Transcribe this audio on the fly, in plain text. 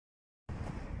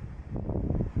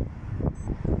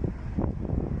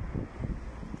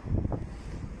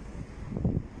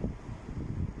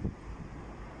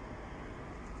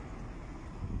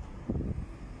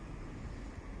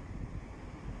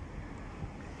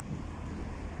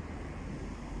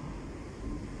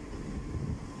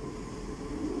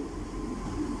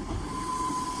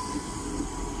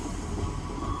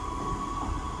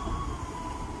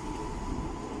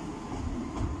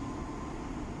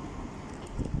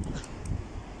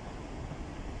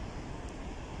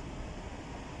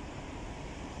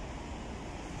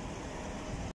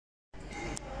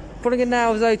Putting in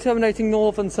now is a terminating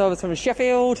northern service from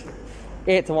Sheffield.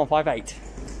 It's a 158.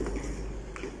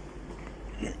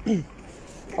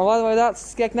 Oh, by the way,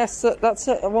 that's Skegness. That's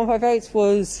 158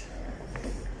 was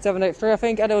 783, I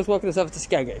think, and it was working the service to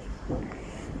Skeggy.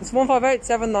 It's 158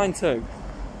 792.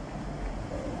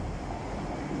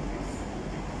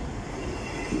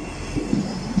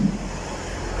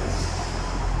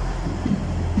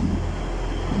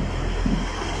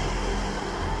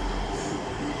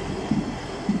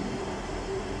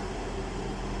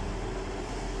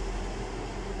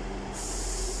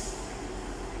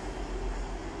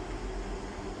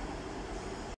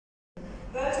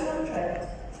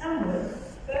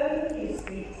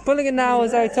 Pulling in now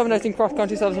is a terminating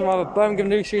cross-country service from either Birmingham,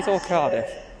 New Street or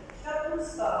Cardiff.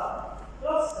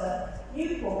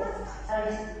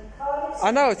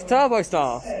 I know, it's a Turbo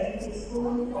Star.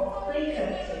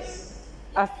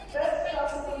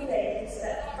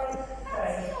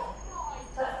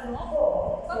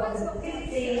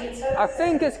 I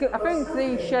think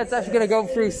the shed's actually going to go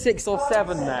through 6 or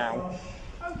 7 now.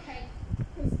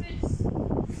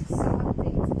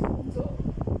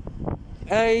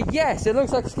 Yes, it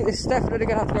looks like it's definitely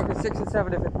going to have to go for 6 or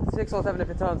 7 if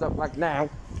it turns up like now.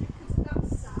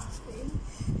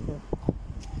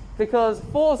 Because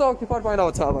 4 is occupied by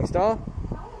another Turbo Star. Oh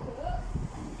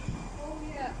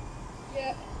yeah.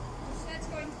 The shed's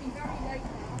going to be very late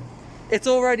now. It's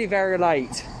already very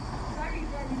late. Very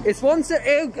late. It's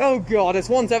oh god, it's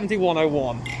 171.01.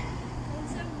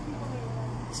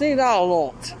 171.01. See that a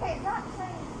lot. Okay, that train,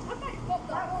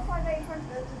 that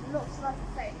 15800 looks like a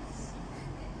face.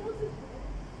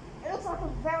 It looks like a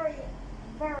very...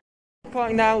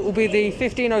 Right now will be the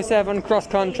 1507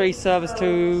 cross-country service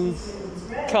to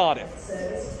Cardiff.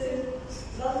 Service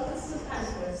to London St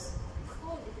Pancras,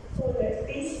 Cornwall,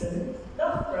 Easton,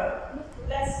 Loughborough,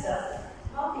 Leicester,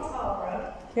 Market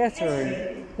Harborough,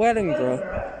 Kettering, Wellingborough,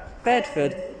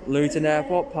 Bedford, Luton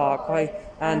Airport Parkway,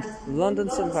 and London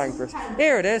St Pancras.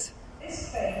 Here it is.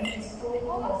 This train is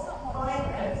called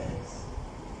 5 coaches.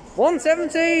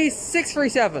 170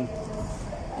 637.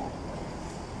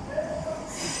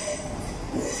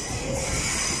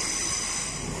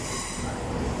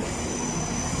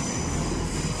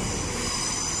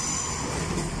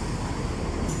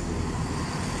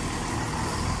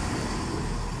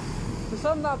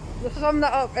 To sum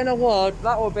that up in a word,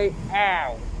 that would be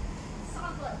ow.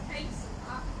 Sounds like a case of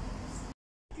that.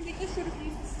 Do you think they should have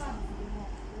used the stand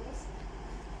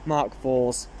for the Mark IVs? Mark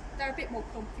IVs. They're a bit more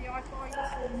comfy, I find.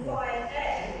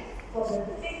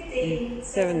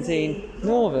 17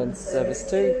 Northern service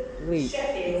to Leeds.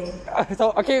 I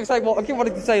keep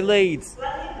wanting to say Leeds.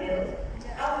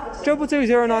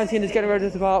 22019 is getting ready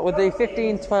to depart with the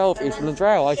 1512 Eastern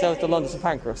Railway service to London St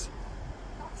Pancras.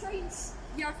 That train's...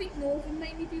 Yeah, I think Northern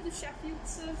mainly do the Sheffield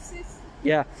services.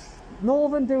 Yeah,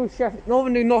 Northern do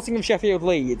Nottingham, Sheffield,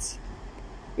 Leeds.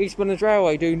 Eastern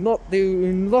Railway do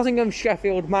Nottingham,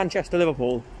 Sheffield, Manchester,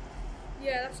 Liverpool.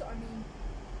 Yeah, that's what I mean.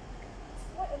 It's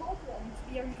quite an odd one to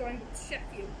be only going up to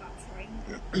Sheffield, that train.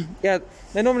 Yeah,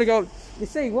 they normally go. You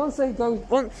see, once they go,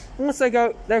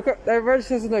 they're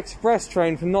registered as an express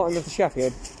train from Nottingham to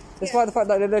Sheffield. Despite the fact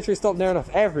that they literally stop near enough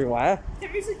everywhere.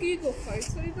 There is a Google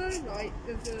photo though, like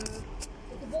of the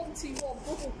 121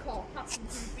 bubble car passing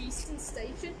through Beeston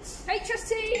Station.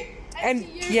 HST!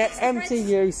 MTU! Yeah,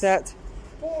 MTU set.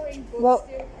 Boring, but Well,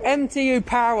 still cool. MTU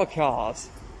power cars.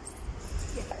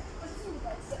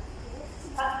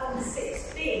 Platform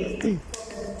 16 was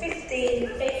the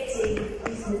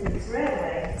 1580 East Midlands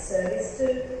Railway service to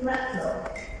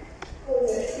Matlock,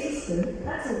 Cornwall, Easton,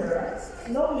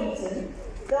 Attenborough, Long Eaton,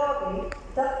 Derby,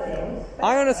 Duffield.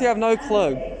 I honestly have no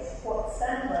clue. What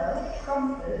Sandwell,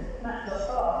 Cromford, Matlock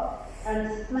Bar,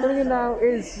 and Coming in now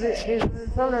is some excuse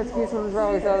on the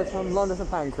railway service from London to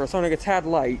Pancras, only a tad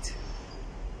late.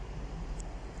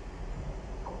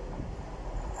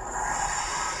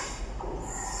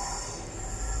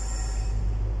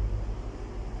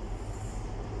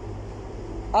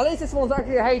 At least this one's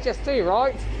actually a HST,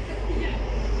 right?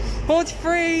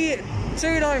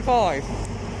 43295.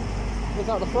 Look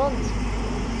out the front.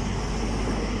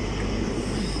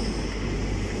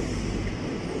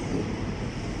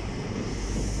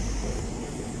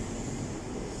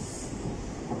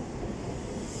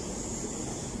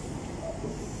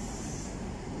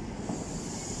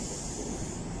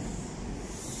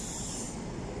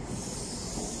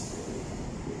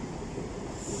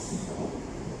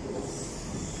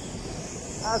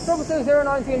 Stop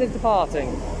 019 is departing.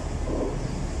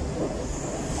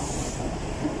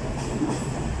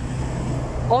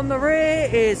 On the rear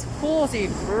is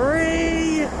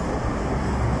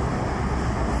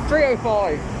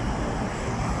 43,305.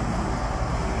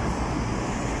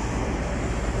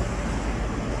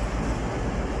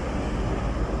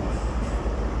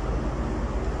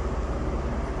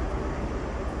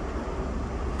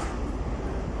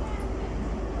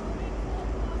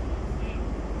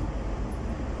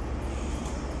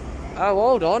 Oh,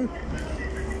 hold on.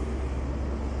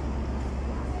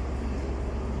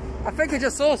 I think I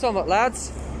just saw something,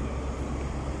 lads.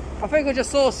 I think I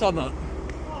just saw something.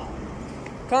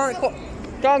 Can't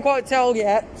quite tell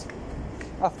yet.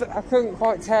 I couldn't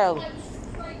quite tell.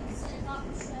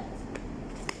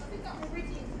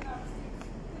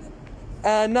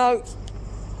 No,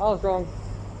 I was wrong.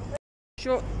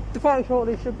 Departing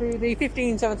shortly should be the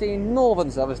 1517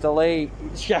 Northern service to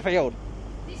Sheffield.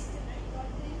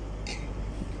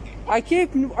 I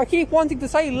keep wanting to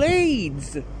say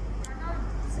Leeds.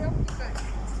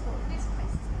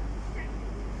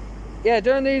 Yeah,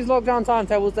 during these lockdown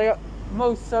timetables,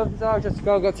 most services are just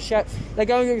go to Sheffield. They're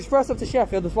going express up to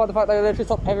Sheffield, despite the fact they literally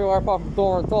stop everywhere apart from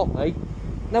Dore and Totley.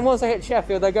 And then once they hit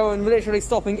Sheffield, they're going literally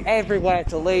stopping everywhere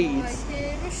to Leeds.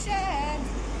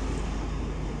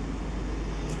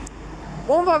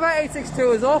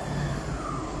 158862 is off.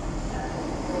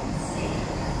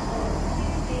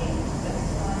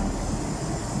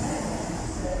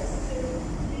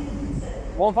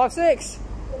 156.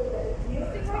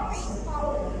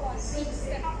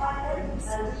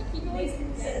 I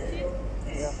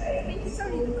think it's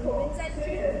only the Cummins engine.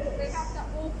 They have that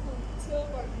awful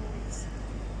turbo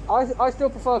noise. I still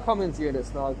prefer Cummins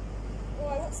units now.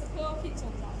 Alright, what's the Perkins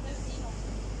on that? Never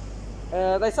been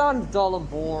on. They sound dull and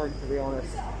boring, to be honest.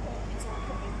 Is that a Perkins or a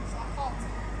Cummins? I can't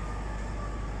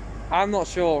tell. I'm not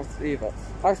sure either.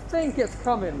 I think it's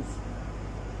Cummins.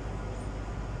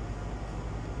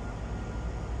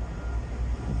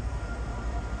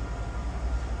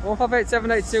 One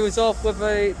 158782 is off with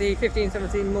the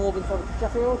 1517 Northern from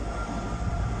Sheffield.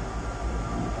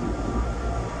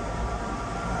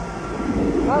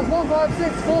 That's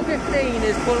 156 415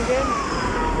 is pulling in.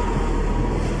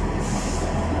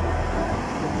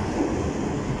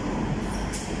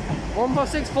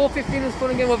 156 415 is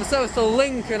pulling in with a service to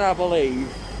Lincoln, I believe.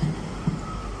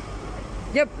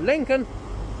 Yep, Lincoln.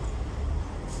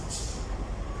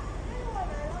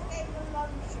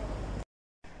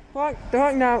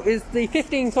 Right now is the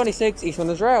 1526 East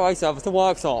Midlands Railway service to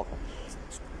Worksop.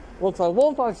 Looks like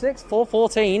 156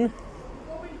 414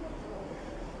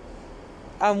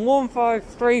 and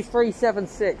 153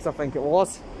 376, I think it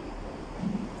was.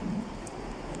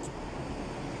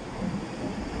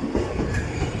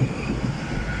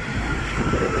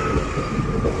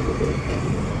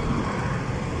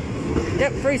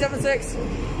 Yep, 376.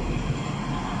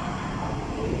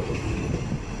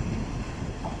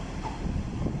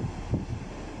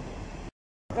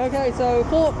 Okay, so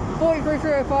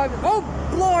 43305. Oh,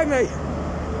 blimey!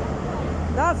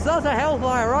 That's a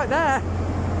hellfire right there.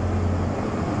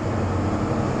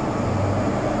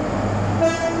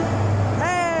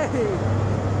 Hey!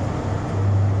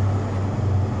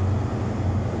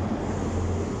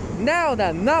 Now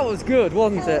then, that was good,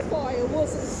 wasn't it? Hellfire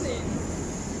wasn't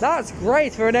sin. That's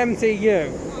great for an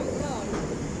MTU.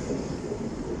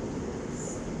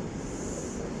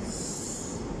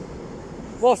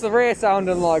 What's the rear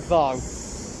sounding like though? His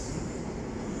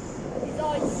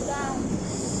eyes down.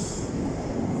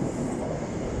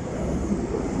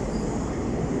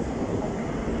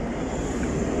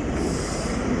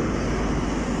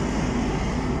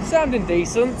 Sounding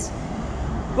decent,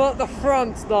 but the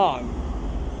front though.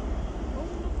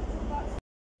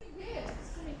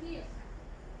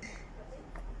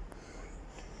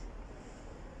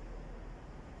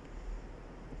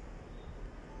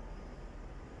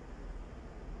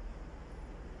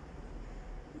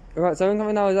 Right, so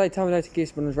incoming now is a terminated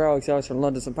East Midlands Railway service from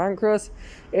London St Pancras.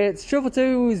 It's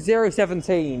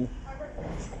 222017.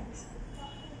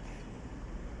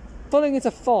 Pulling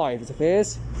into 5, it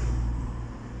appears.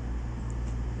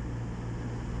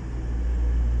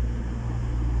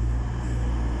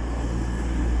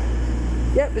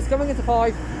 Yep, it's coming into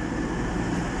 5.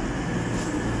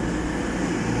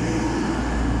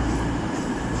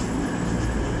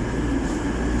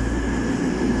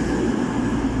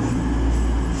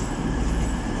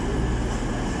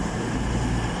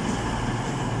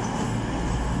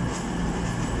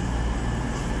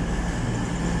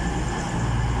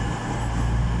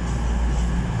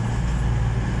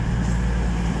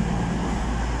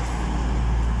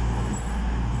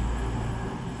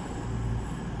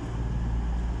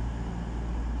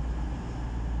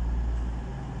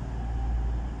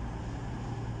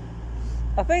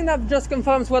 I think that just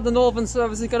confirms where the Northern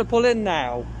service is going to pull in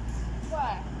now.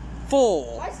 Where?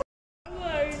 4. I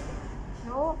won't.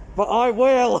 Sure. But I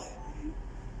will.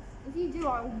 If you do,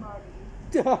 I will murder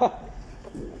you.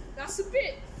 That's a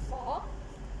bit far.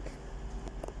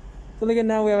 Pulling in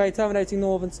now, we have a terminating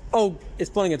Northern. Oh,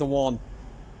 it's pulling into 1.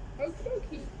 Okie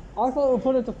dokie. I thought it would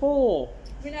pull into 4.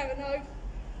 We never know.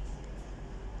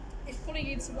 It's putting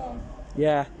it into one.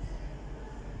 Yeah.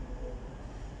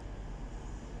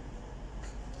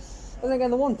 But then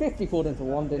again, the 150 pulled into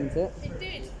one, didn't it? It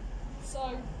did.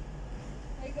 So,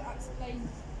 maybe that explains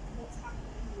what's happening.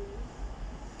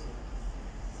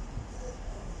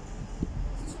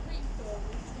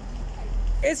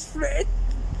 Is this a refill?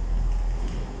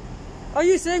 Are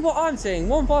you seeing what I'm seeing?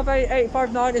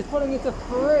 158859 is putting it to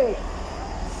 3.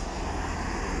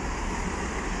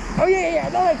 Oh yeah,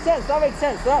 that makes sense, that makes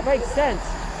sense.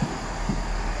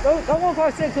 The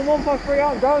 156 and 153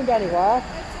 aren't going anywhere.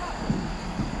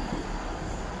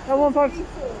 No, 156.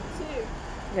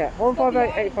 Yeah,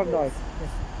 158859.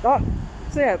 That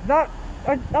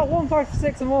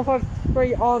 156 and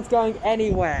 153 aren't going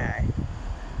anywhere.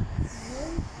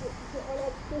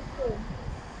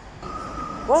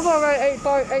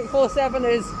 158847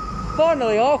 is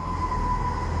finally off.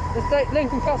 The State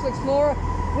Lincoln Castle Explorer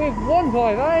with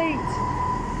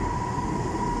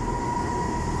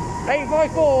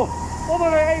 158854,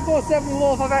 158847 and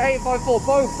 158854,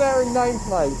 both bearing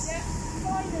nameplates. Yeah,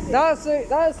 finally.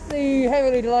 That's the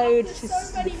heavily delayed. After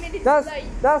so many minutes late.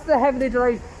 That's the heavily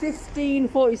delayed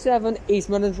 1547 East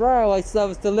Midlands Railway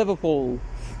service to Liverpool.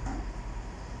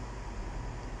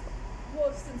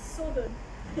 Worse than Southern.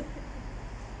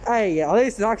 Hey, at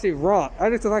least it actually ran.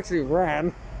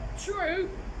 True.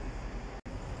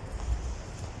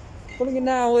 Pulling in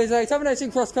now is a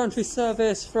terminating cross-country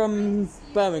service from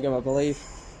Birmingham, I believe.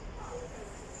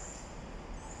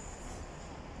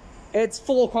 It's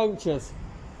 4 coaches.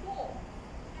 4.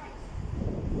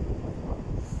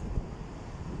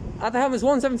 At the helm is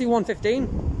 17115.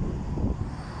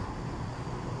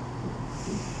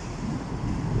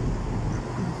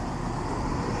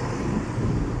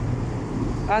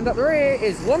 And at the rear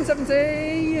is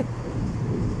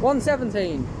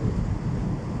 117.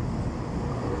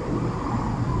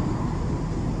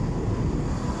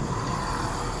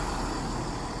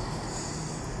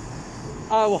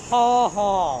 Oh, ha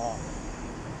ha.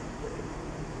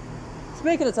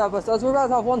 Speaking of turbo stars, we're about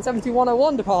to have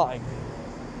 17101 departing.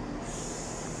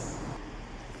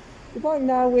 Departing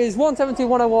now is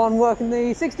 17101 working the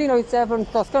 1607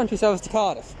 cross-country service to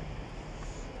Cardiff.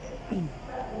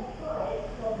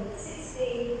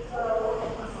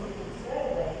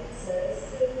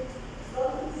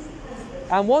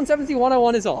 And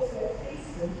 17101 is off.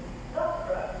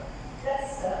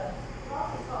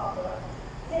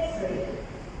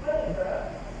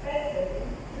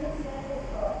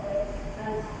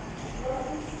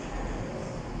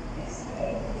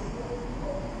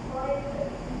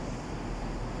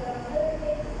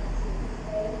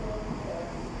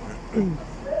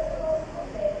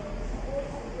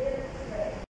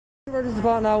 The road to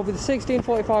depart now will be the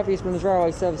 1645 East Midlands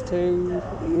Railway service to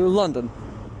London.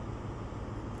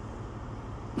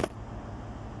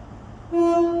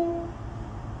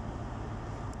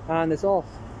 And it's off.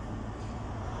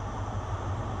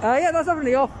 Yeah, that's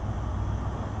definitely off.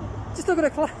 Just look at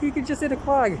the flag, you can just see the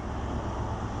flag.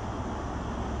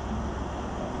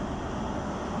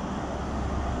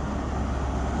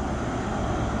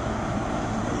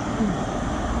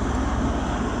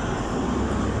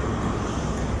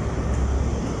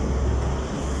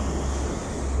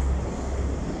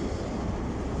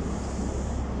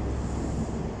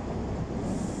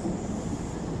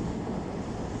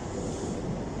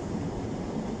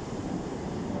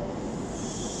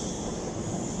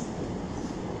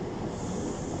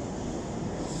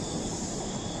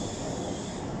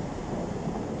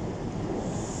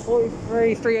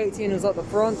 Forty-three 318 is at the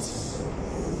front,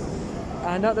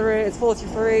 and at the rear it's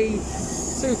 43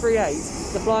 238,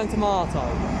 the Flying Tomato.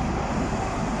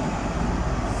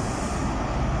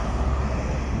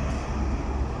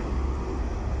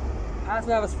 As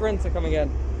we have a Sprinter coming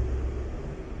in.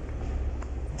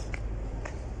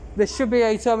 This should be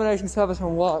a termination service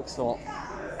from Worksop.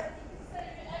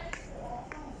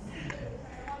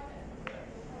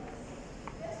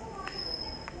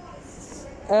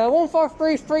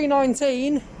 153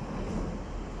 319.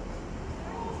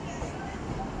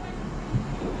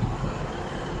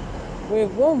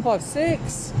 With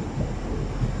 156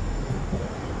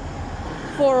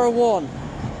 401.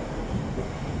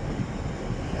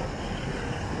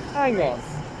 Hang on.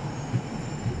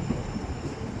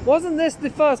 Wasn't this the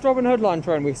first Robin Hood line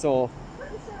train we saw?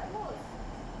 Pretty sure it was.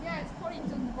 Yeah, it's probably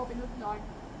done the Robin Hood line.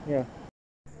 Yeah.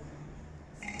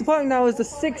 Departing now is the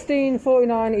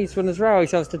 1649 East Midlands Railway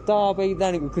service to Derby,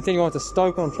 then it will continue on to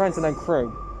Stoke-on-Trent and then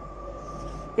Crewe.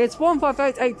 It's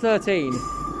 158 813. Nice,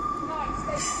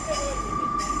 they still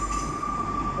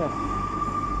Yeah.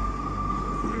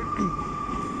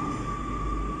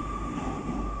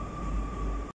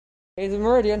 Here's a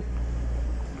Meridian.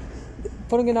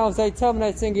 Pulling in now is a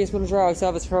terminating East Midlands Railway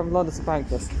service from London to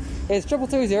Pancras. It's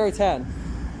 222-010.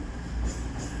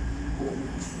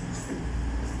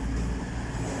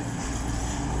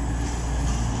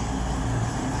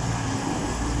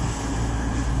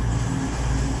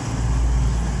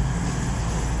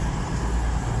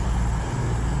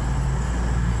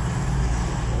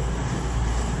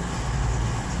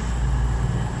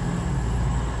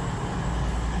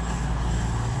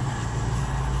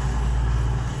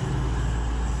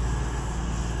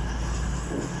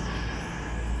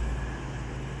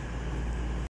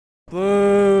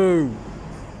 Boo!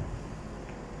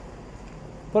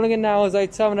 Pulling in now is a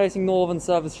terminating northern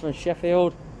service from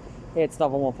Sheffield. It's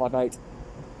number 158.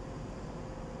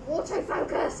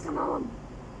 Autofocus, come on.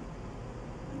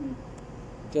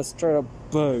 Just straight up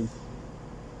boo.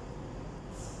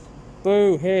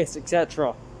 Boo, hiss,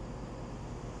 etc.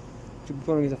 Should be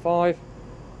pulling into 5.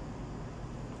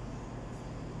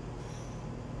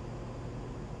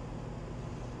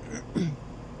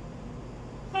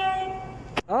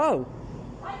 Oh!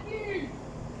 Thank you!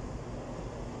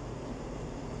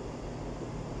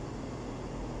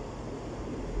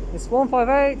 It's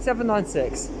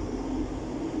 158796.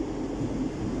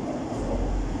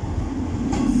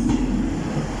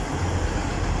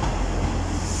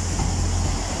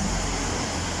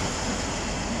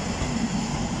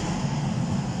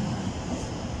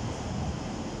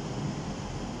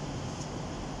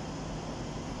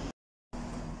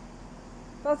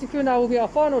 Passing through now will be our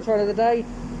final train of the day,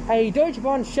 a Deutsche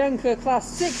Bahn Schenker Class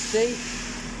 60,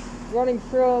 running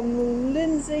from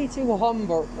Lindsay to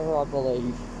Humber, I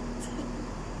believe.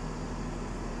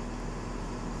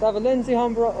 It's either Lindsay,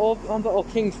 Humber, or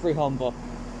Kingsbury, Humber.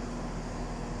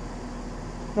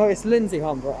 No, it's Lindsay,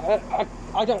 Humber.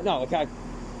 I don't know, okay.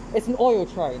 It's an oil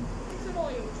train. It's an oil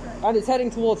train. And it's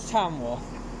heading towards Tamworth.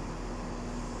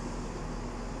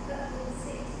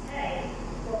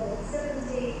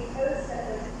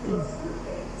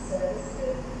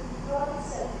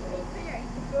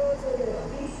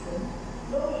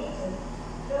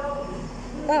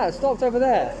 Ah, it stopped over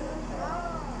there.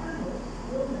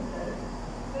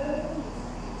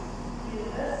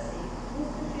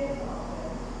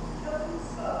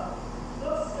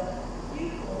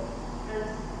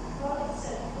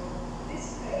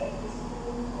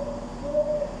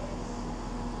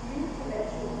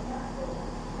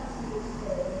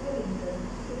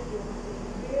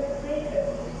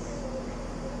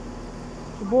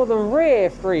 For the rear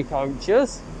 3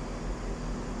 coaches.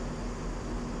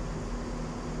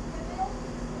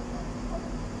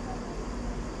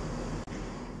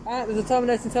 And there's a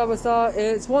terminating turbo star.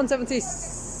 It's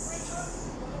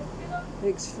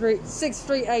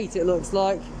 176.638 it looks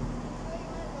like.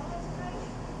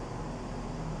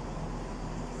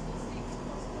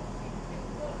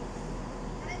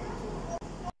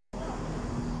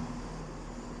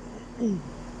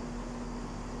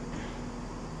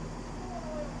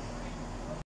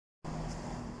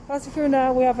 As of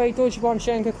now, we have a Deutsche Bahn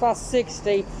Schenker Class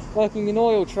 60 working an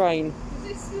oil train.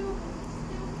 Is it still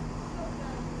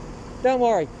Don't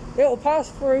worry, it'll pass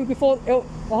through before the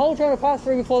whole train will pass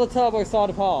through before the turbo star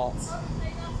departs.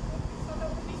 okay, that's good, so I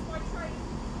don't want to miss my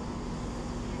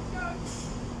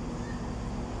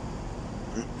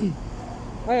train. Here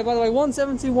Oh yeah, by the way,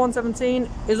 172-117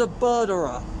 is a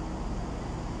birderer.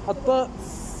 A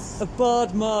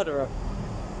bird murderer.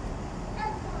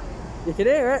 You can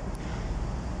hear it. go.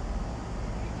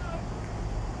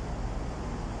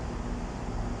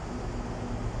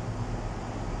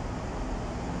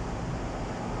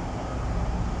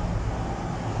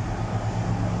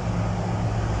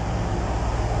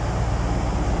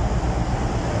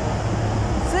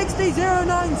 60-019.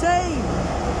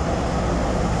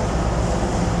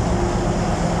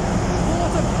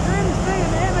 Port of Grimsby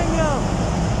and Immingham.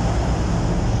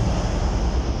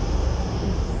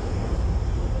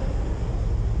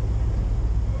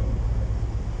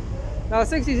 Now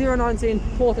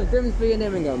 60-019, Port of Grimsby and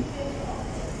Immingham.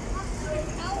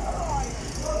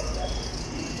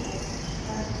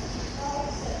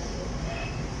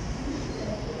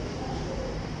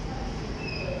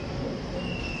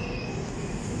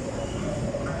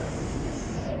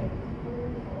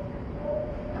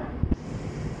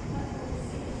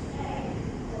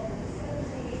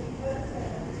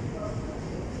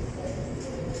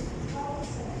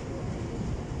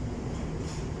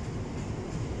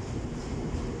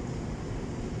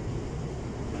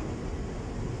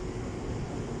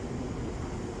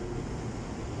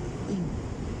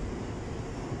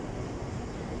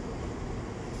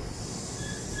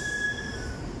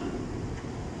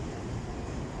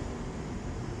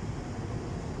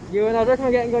 You and I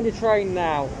recommend getting on your train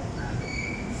now.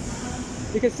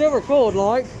 You can still record,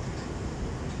 like.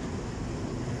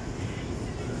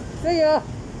 See ya!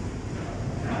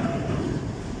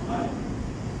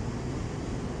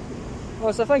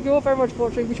 Well, so thank you all very much for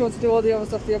watching. Be sure to do all the other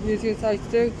stuff the other YouTubers say to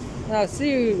do. And I'll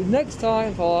see you next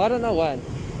time for I don't know when.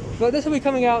 But this will be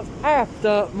coming out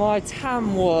after my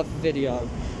Tamworth video.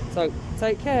 So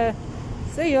take care.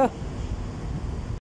 See ya!